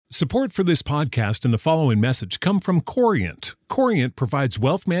Support for this podcast and the following message come from Corient. Corient provides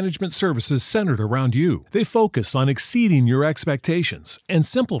wealth management services centered around you. They focus on exceeding your expectations and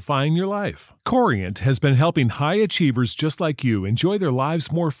simplifying your life. Corient has been helping high achievers just like you enjoy their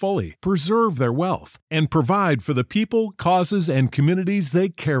lives more fully, preserve their wealth, and provide for the people, causes, and communities they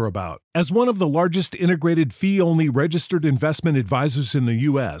care about. As one of the largest integrated fee-only registered investment advisors in the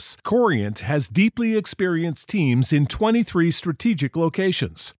U.S., Corient has deeply experienced teams in 23 strategic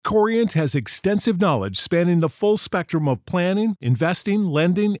locations. Corient has extensive knowledge spanning the full spectrum of planning, investing,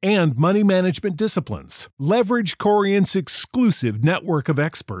 lending, and money management disciplines. Leverage Corient's exclusive network of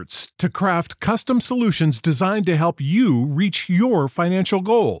experts to craft custom solutions designed to help you reach your financial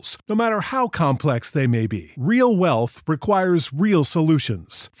goals, no matter how complex they may be. Real wealth requires real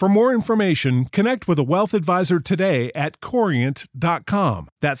solutions. For more information, connect with a wealth advisor today at Corient.com.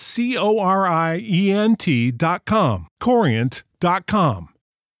 That's Corient.com. Corient.com.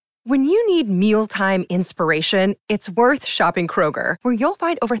 When you need mealtime inspiration, it's worth shopping Kroger, where you'll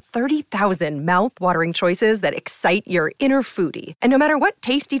find over 30,000 mouth-watering choices that excite your inner foodie. And no matter what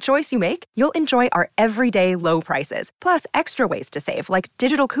tasty choice you make, you'll enjoy our everyday low prices, plus extra ways to save, like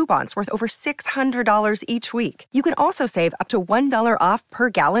digital coupons worth over $600 each week. You can also save up to $1 off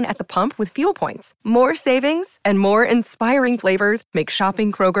per gallon at the pump with fuel points. More savings and more inspiring flavors make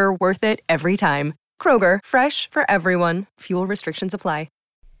shopping Kroger worth it every time. Kroger, fresh for everyone. Fuel restrictions apply.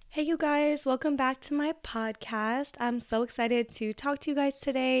 Hey you guys, welcome back to my podcast. I'm so excited to talk to you guys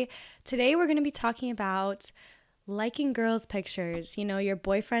today. Today we're going to be talking about liking girls' pictures, your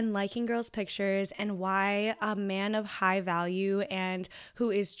boyfriend liking girls' pictures, and why a man of high value and who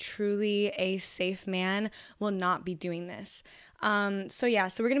is truly a safe man will not be doing this. So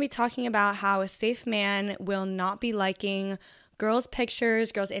we're going to be talking about how a safe man will not be liking girls'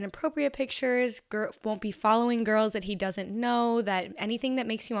 pictures, girls' inappropriate pictures, won't be following girls that he doesn't know, that anything that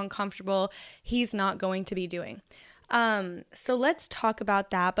makes you uncomfortable, he's not going to be doing. So let's talk about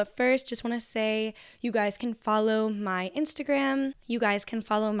that. But first, just want to say you guys can follow my Instagram. You guys can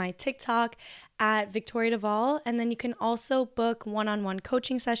follow my TikTok at Victoria Duvall. And then you can also book one-on-one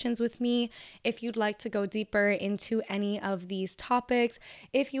coaching sessions with me if you'd like to go deeper into any of these topics.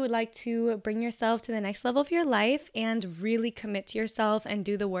 If you would like to bring yourself to the next level of your life and really commit to yourself and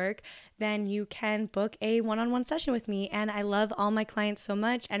do the work, then you can book a one-on-one session with me. And I love all my clients so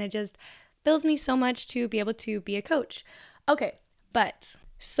much, and it just fills me so much to be able to be a coach. Okay, but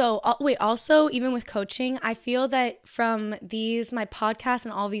also, even with coaching, I feel that from my podcasts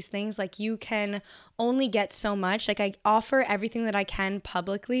and all these things, like you can only get so much. Like I offer everything that I can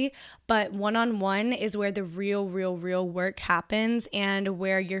publicly, but one-on-one is where the real work happens, and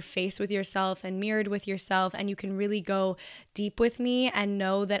where you're faced with yourself and mirrored with yourself, and you can really go deep with me and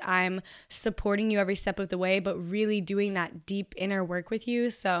know that I'm supporting you every step of the way, but really doing that deep inner work with you.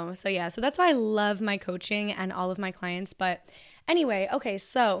 So that's why I love my coaching and all of my clients. But anyway, okay,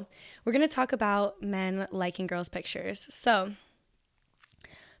 so we're going to talk about men liking girls' pictures. So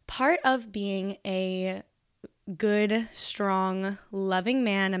part of being a good, strong, loving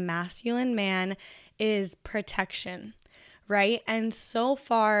man, a masculine man, is protection, right? And so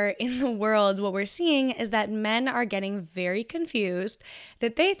far in the world, what we're seeing is that men are getting very confused,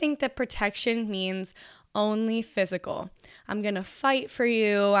 that they think that protection means only physical. I'm going to fight for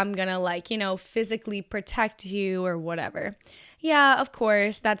you. I'm going to physically protect you or whatever. Yeah, of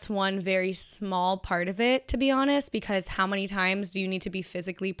course, that's one very small part of it, to be honest, because how many times do you need to be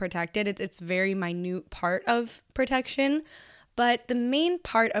physically protected? It's very minute part of protection. But the main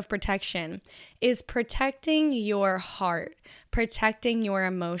part of protection is protecting your heart, protecting your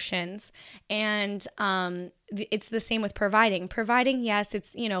emotions. And it's the same with providing. Providing, yes,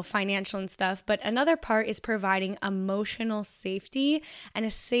 it's, financial and stuff. But another part is providing emotional safety and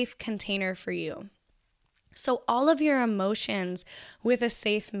a safe container for you. So all of your emotions with a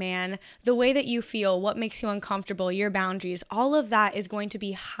safe man, the way that you feel, what makes you uncomfortable, your boundaries, all of that is going to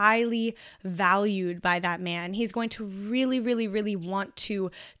be highly valued by that man. He's going to really want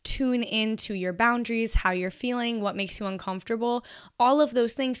to tune into your boundaries, how you're feeling, what makes you uncomfortable, all of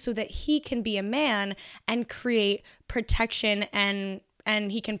those things, so that he can be a man and create protection and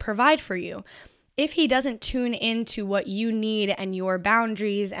he can provide for you. If he doesn't tune into what you need and your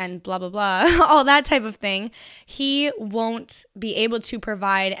boundaries and blah, blah, blah, all that type of thing, he won't be able to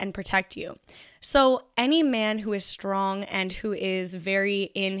provide and protect you. So any man who is strong and who is very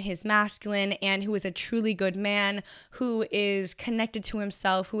in his masculine and who is a truly good man, who is connected to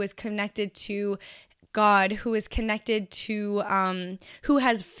himself, who is connected to God, who is connected to, who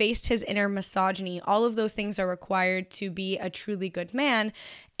has faced his inner misogyny, all of those things are required to be a truly good man.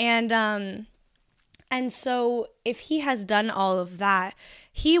 And so if he has done all of that,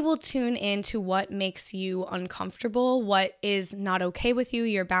 he will tune into what makes you uncomfortable, what is not okay with you,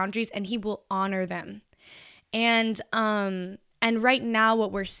 your boundaries, and he will honor them. And right now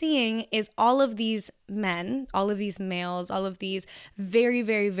what we're seeing is all of these men, all of these males, all of these very,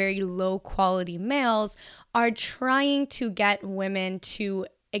 very, very low quality males are trying to get women to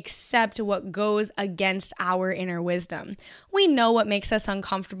accept what goes against our inner wisdom. We know what makes us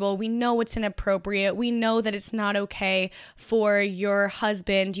uncomfortable. We know what's inappropriate. We know that it's not okay for your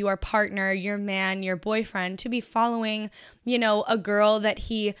husband, your partner, your man, your boyfriend to be following, a girl that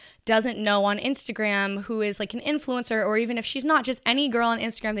he doesn't know on Instagram who is like an influencer, or even if she's not, just any girl on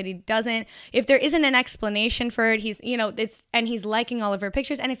Instagram that he doesn't, if there isn't an explanation for it, he's liking all of her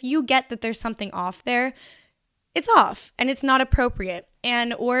pictures. And if you get that there's something off there, it's off and it's not appropriate.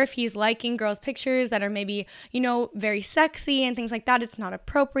 Or if he's liking girls' pictures that are maybe, very sexy and things like that, it's not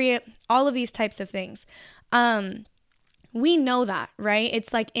appropriate. All of these types of things. We know that, right?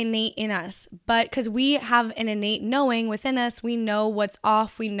 It's like innate in us, but because we have an innate knowing within us, we know what's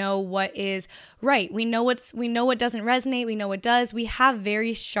off. We know what is right. We know what doesn't resonate. We know what does. We have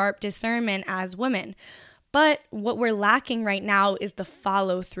very sharp discernment as women, but what we're lacking right now is the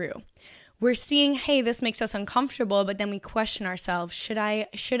follow through. We're seeing, hey, this makes us uncomfortable, but then we question ourselves. Should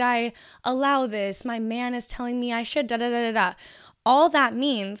I allow this? My man is telling me I should, All that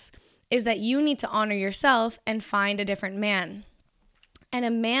means is that you need to honor yourself and find a different man. And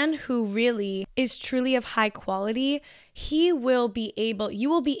a man who really is truly of high quality, you will be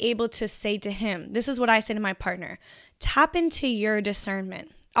able to say to him, this is what I say to my partner, tap into your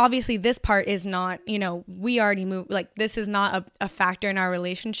discernment. Obviously, this part is not, we already moved, like this is not a factor in our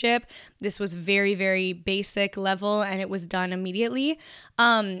relationship. This was very, very basic level and it was done immediately.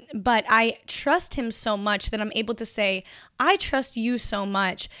 But I trust him so much that I'm able to say, I trust you so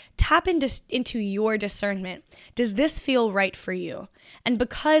much. Tap into your discernment. Does this feel right for you? And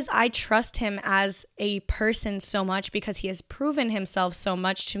because I trust him as a person so much, because he has proven himself so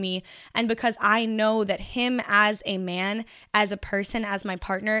much to me, and because I know that him as a man, as a person, as my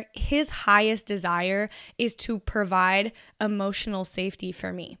partner, his highest desire is to provide emotional safety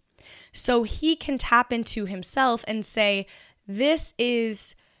for me. So he can tap into himself and say, this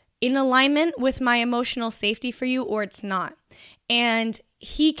is in alignment with my emotional safety for you, or it's not. And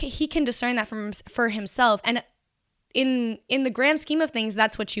he can discern that for himself. And in the grand scheme of things,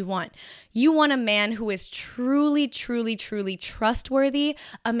 that's what you want. You want a man who is truly, truly, truly trustworthy,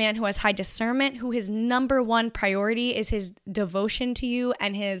 a man who has high discernment, who his number one priority is his devotion to you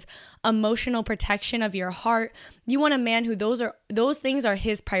and his emotional protection of your heart. You want a man who those things are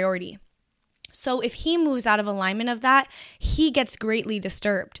his priority. So if he moves out of alignment of that, he gets greatly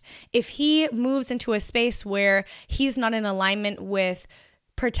disturbed. If he moves into a space where he's not in alignment with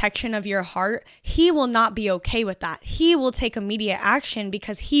protection of your heart, he will not be okay with that. He will take immediate action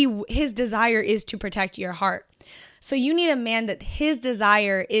because his desire is to protect your heart. So you need a man that his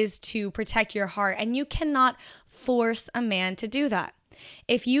desire is to protect your heart, and you cannot force a man to do that.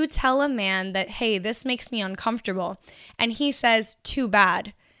 If you tell a man that, hey, this makes me uncomfortable, and he says, too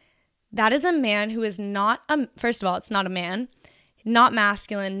bad, that is a man who is not, first of all, it's not a man, not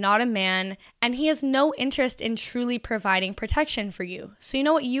masculine, not a man, and he has no interest in truly providing protection for you. So you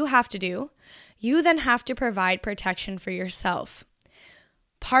know what you have to do? You then have to provide protection for yourself.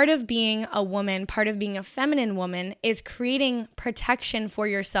 Part of being a woman, part of being a feminine woman is creating protection for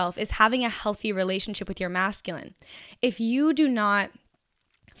yourself, is having a healthy relationship with your masculine. If you do not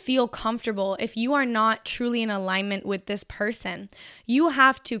feel comfortable, if you are not truly in alignment with this person, you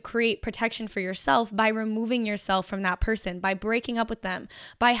have to create protection for yourself by removing yourself from that person, by breaking up with them,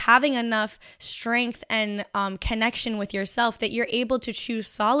 by having enough strength and connection with yourself that you're able to choose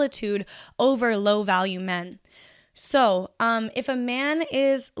solitude over low value men. So if a man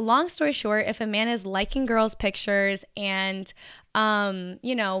is, long story short, if a man is liking girls' pictures and,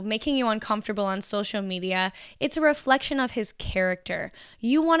 making you uncomfortable on social media, it's a reflection of his character.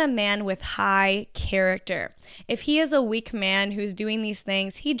 You want a man with high character. If he is a weak man who's doing these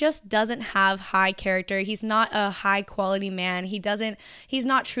things, he just doesn't have high character. He's not a high quality man. He's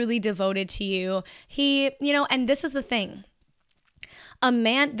not truly devoted to you. And this is the thing.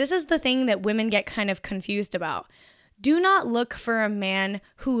 This is the thing that women get kind of confused about. Do not look for a man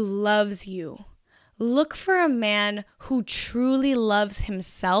who loves you. Look for a man who truly loves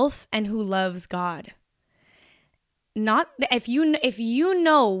himself and who loves God. Not if you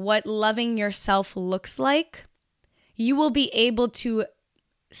know what loving yourself looks like, you will be able to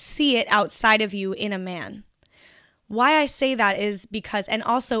see it outside of you in a man. Why I say that is because, and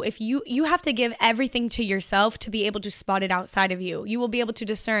also if you have to give everything to yourself to be able to spot it outside of you. You will be able to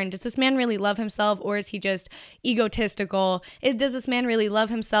discern, does this man really love himself, or is he just egotistical? Does this man really love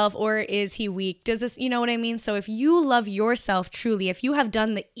himself, or is he weak? Does this, you know what I mean? So if you love yourself truly, if you have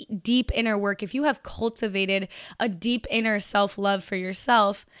done the deep inner work, if you have cultivated a deep inner self-love for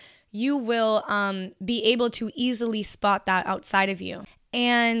yourself, you will be able to easily spot that outside of you.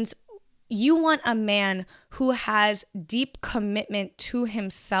 And you want a man who has deep commitment to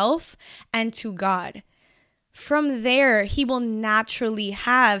himself and to God. From there, he will naturally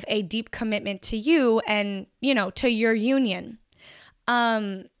have a deep commitment to you and, to your union.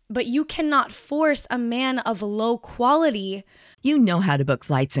 But you cannot force a man of low quality. You know how to book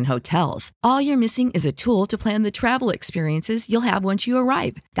flights and hotels. All you're missing is a tool to plan the travel experiences you'll have once you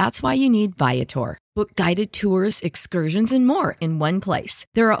arrive. That's why you need Viator. Book guided tours, excursions, and more in one place.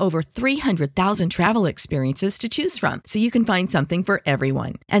 There are over 300,000 travel experiences to choose from, so you can find something for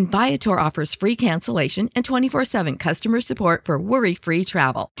everyone. And Viator offers free cancellation and 24/7 customer support for worry-free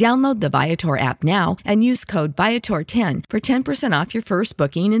travel. Download the Viator app now and use code Viator10 for 10% off your first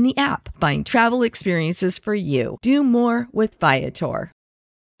booking in the app. Find travel experiences for you. Do more with Viator.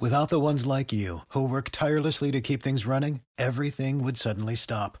 Without the ones like you, who work tirelessly to keep things running, everything would suddenly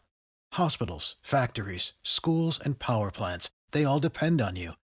stop. Hospitals, factories, schools, and power plants, they all depend on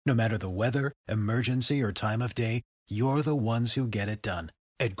you. No matter the weather, emergency, or time of day, you're the ones who get it done.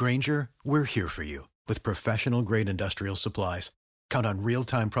 At Grainger, we're here for you with professional-grade industrial supplies. Count on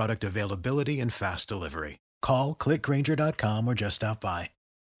real-time product availability and fast delivery. Call, click Grainger.com, or just stop by.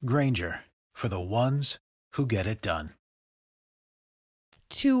 Grainger, for the ones who get it done.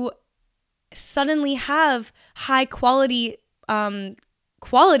 To suddenly have high quality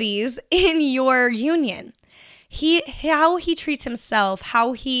qualities in your union. How he treats himself,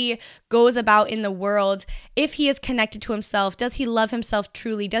 how he goes about in the world, if he is connected to himself, does he love himself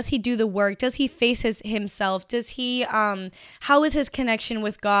truly? Does he do the work? Does he face himself? Does he, how is his connection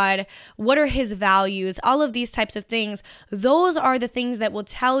with God? What are his values? All of these types of things. Those are the things that will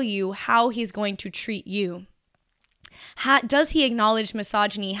tell you how he's going to treat you. Does he acknowledge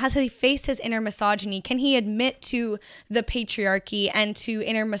misogyny? Has he faced his inner misogyny? Can he admit to the patriarchy and to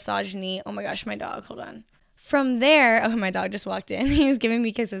inner misogyny? Oh my gosh, my dog, hold on. From there, oh, my dog just walked in. He's giving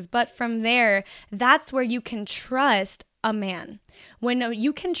me kisses. But from there, that's where you can trust a man. When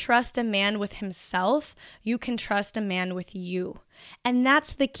you can trust a man with himself, you can trust a man with you. And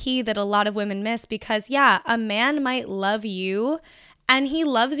that's the key that a lot of women miss, because a man might love you and he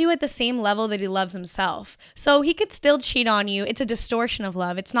loves you at the same level that he loves himself. So he could still cheat on you. It's a distortion of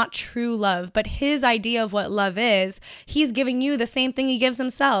love. It's not true love. But his idea of what love is, he's giving you the same thing he gives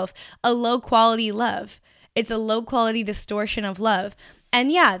himself, a low quality love. It's a low quality distortion of love. And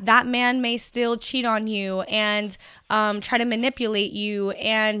that man may still cheat on you and try to manipulate you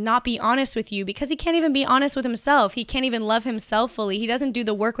and not be honest with you, because he can't even be honest with himself. He can't even love himself fully. He doesn't do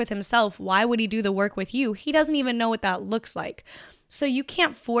the work with himself. Why would he do the work with you? He doesn't even know what that looks like. So you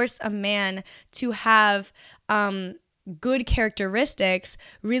can't force a man to have good characteristics,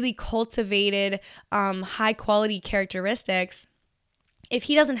 really cultivated, high quality characteristics, if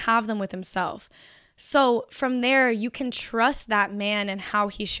he doesn't have them with himself. So from there, you can trust that man and how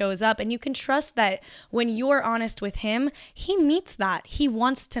he shows up. And you can trust that when you're honest with him, he meets that. He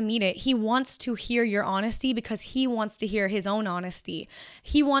wants to meet it. He wants to hear your honesty because he wants to hear his own honesty.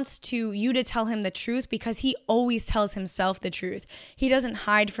 He wants you to tell him the truth because he always tells himself the truth. He doesn't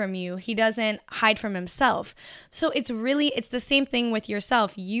hide from you. He doesn't hide from himself. So it's the same thing with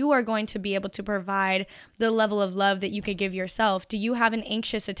yourself. You are going to be able to provide the level of love that you could give yourself. Do you have an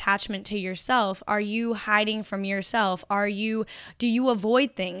anxious attachment to yourself? Are you hiding from yourself? Do you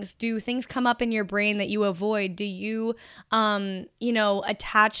avoid things? Do things come up in your brain that you avoid? Do you,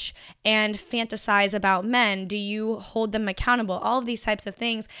 attach and fantasize about men? Do you hold them accountable? All of these types of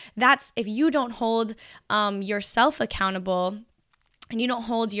things. That's if you don't hold yourself accountable, and you don't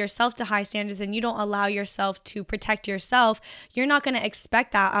hold yourself to high standards, and you don't allow yourself to protect yourself, you're not going to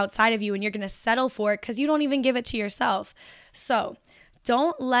expect that outside of you, and you're going to settle for it because you don't even give it to yourself. So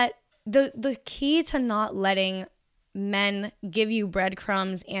don't let the key to not letting men give you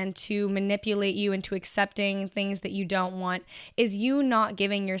breadcrumbs and to manipulate you into accepting things that you don't want is you not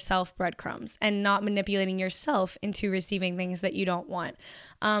giving yourself breadcrumbs and not manipulating yourself into receiving things that you don't want.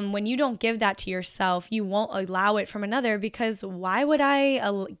 When you don't give that to yourself, you won't allow it from another, because why would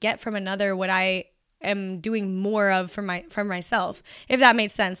I get from another what I am doing more of from myself, if that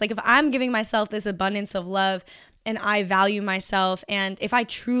makes sense? Like if I'm giving myself this abundance of love I value myself, and if I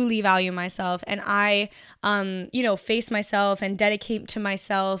truly value myself and I, face myself and dedicate to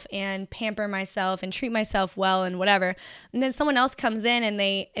myself and pamper myself and treat myself well and whatever, and then someone else comes in and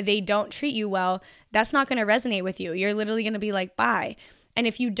they don't treat you well, that's not going to resonate with you. You're literally going to be like, bye. And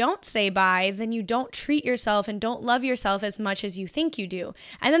if you don't say bye, then you don't treat yourself and don't love yourself as much as you think you do.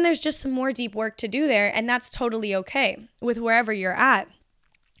 And then there's just some more deep work to do there, and that's totally okay with wherever you're at.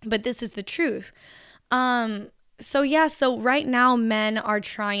 But this is the truth. So right now men are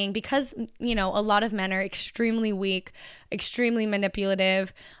trying, because, a lot of men are extremely weak, extremely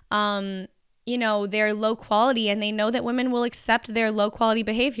manipulative, they're low quality, and they know that women will accept their low quality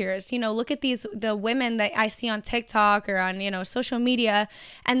behaviors. Look at the women that I see on TikTok or on, social media,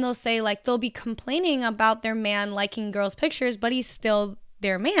 and they'll say, like, they'll be complaining about their man liking girls' pictures, but he's still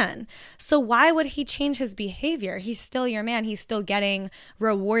their man. So why would he change his behavior? He's still your man. He's still getting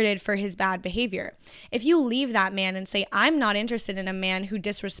rewarded for his bad behavior. If you leave that man and say, I'm not interested in a man who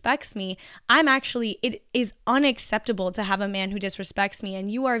disrespects me, it is unacceptable to have a man who disrespects me.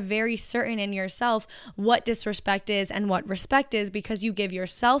 And you are very certain in yourself what disrespect is and what respect is, because you give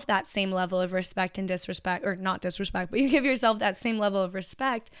yourself that same level of respect and disrespect, or not disrespect, but you give yourself that same level of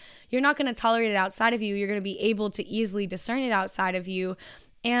respect. You're not going to tolerate it outside of you. You're going to be able to easily discern it outside of you,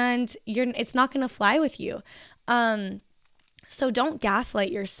 and it's not going to fly with you. So don't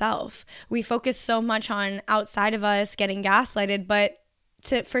gaslight yourself. We focus so much on outside of us getting gaslighted, but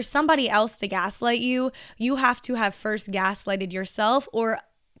for somebody else to gaslight you, you have to have first gaslighted yourself or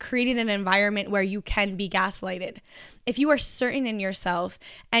created an environment where you can be gaslighted. If you are certain in yourself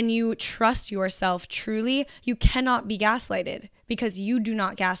and you trust yourself truly, you cannot be gaslighted, because you do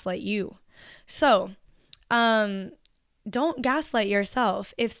not gaslight you. So, don't gaslight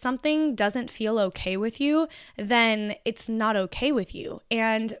yourself. If something doesn't feel okay with you, then it's not okay with you.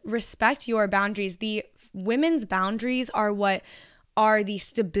 And respect your boundaries. The women's boundaries are what are the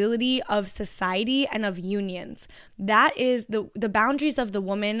stability of society and of unions. That is the boundaries of the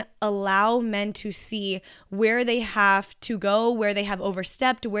woman allow men to see where they have to go, where they have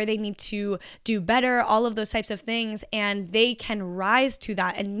overstepped, where they need to do better, all of those types of things, and they can rise to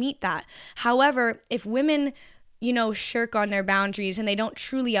that and meet that. However, if women shirk on their boundaries and they don't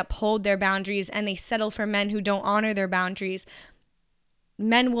truly uphold their boundaries and they settle for men who don't honor their boundaries,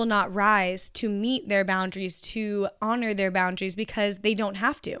 men will not rise to meet their boundaries, to honor their boundaries, because they don't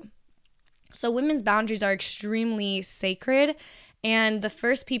have to. So women's boundaries are extremely sacred, and the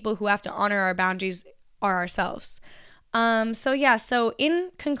first people who have to honor our boundaries are ourselves. So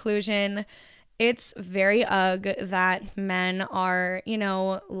in conclusion, it's very ugh that men are,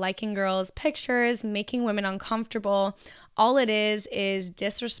 liking girls' pictures, making women uncomfortable. All it is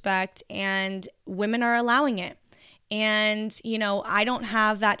disrespect, and women are allowing it. And, I don't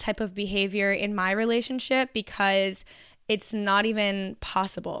have that type of behavior in my relationship because it's not even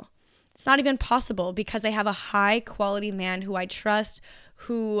possible. It's not even possible because I have a high quality man who I trust,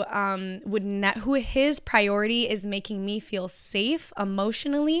 who his priority is making me feel safe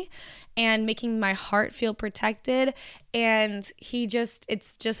emotionally and making my heart feel protected. And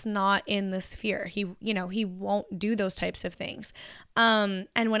it's just not in the sphere. He won't do those types of things. And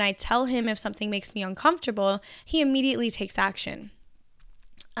when I tell him if something makes me uncomfortable, he immediately takes action.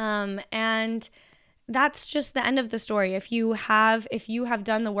 And that's just the end of the story. If you have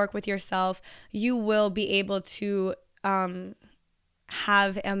done the work with yourself, you will be able to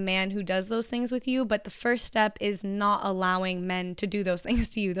have a man who does those things with you. But the first step is not allowing men to do those things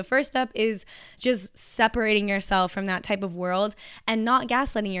to you. The first step is just separating yourself from that type of world and not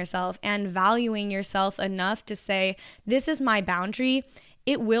gaslighting yourself and valuing yourself enough to say, this is my boundary.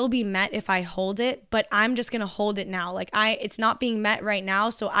 It will be met if I hold it, but I'm just going to hold it now. It's not being met right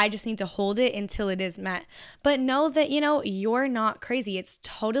now, so I just need to hold it until it is met. But know that, you're not crazy. It's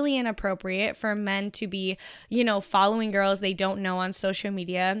totally inappropriate for men to be, following girls they don't know on social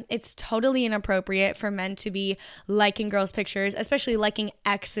media. It's totally inappropriate for men to be liking girls' pictures, especially liking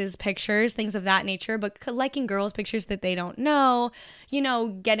exes' pictures, things of that nature, but liking girls' pictures that they don't know,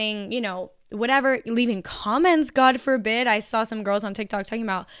 getting, whatever, leaving comments, God forbid. I saw some girls on TikTok talking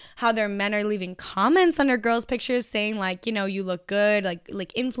about how their men are leaving comments under girls' pictures saying you look good, like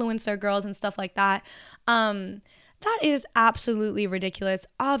influencer girls and stuff like that. That is absolutely ridiculous,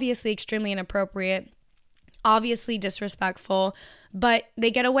 obviously extremely inappropriate, obviously disrespectful, but they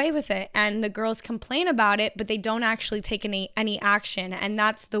get away with it, and the girls complain about it, but they don't actually take any action. And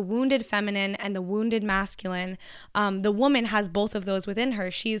that's the wounded feminine and the wounded masculine. The woman has both of those within her.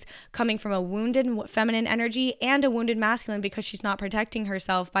 She's coming from a wounded feminine energy and a wounded masculine because she's not protecting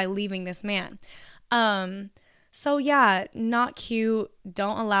herself by leaving this man. So yeah, not cute.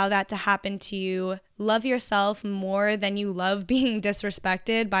 Don't allow that to happen to you. Love yourself more than you love being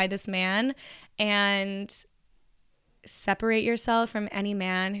disrespected by this man, and separate yourself from any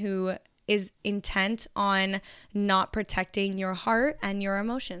man who is intent on not protecting your heart and your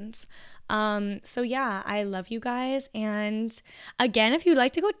emotions. So yeah, I love you guys. And again, if you'd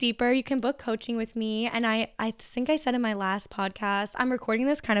like to go deeper, you can book coaching with me. And I think I said in my last podcast, I'm recording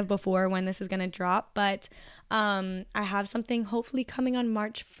this kind of before when this is going to drop, but I have something hopefully coming on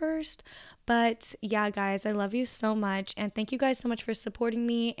March 1st. But yeah, guys, I love you so much. And thank you guys so much for supporting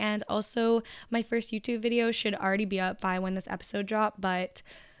me. And also, my first YouTube video should already be up by when this episode dropped, but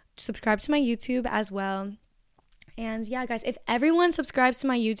subscribe to my YouTube as well. And yeah, guys, if everyone subscribes to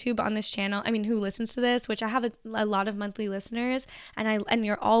my YouTube on this channel, I mean, who listens to this, which I have a lot of monthly listeners, and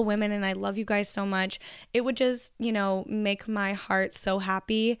you're all women, and I love you guys so much, it would just, make my heart so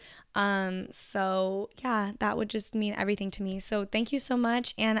happy. So yeah, that would just mean everything to me. So thank you so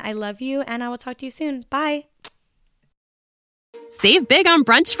much, and I love you, and I will talk to you soon. Bye. Save big on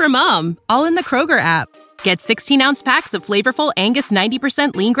brunch for mom, all in the Kroger app. Get 16-ounce packs of flavorful Angus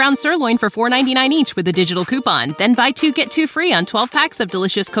 90% lean ground sirloin for $4.99 each with a digital coupon. Then buy 2, get 2 free on 12 packs of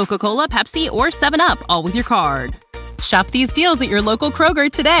delicious Coca-Cola, Pepsi, or 7-Up, all with your card. Shop these deals at your local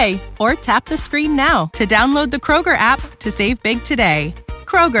Kroger today, or tap the screen now to download the Kroger app to save big today.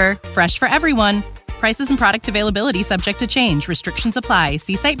 Kroger, fresh for everyone. Prices and product availability subject to change. Restrictions apply.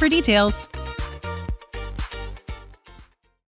 See site for details.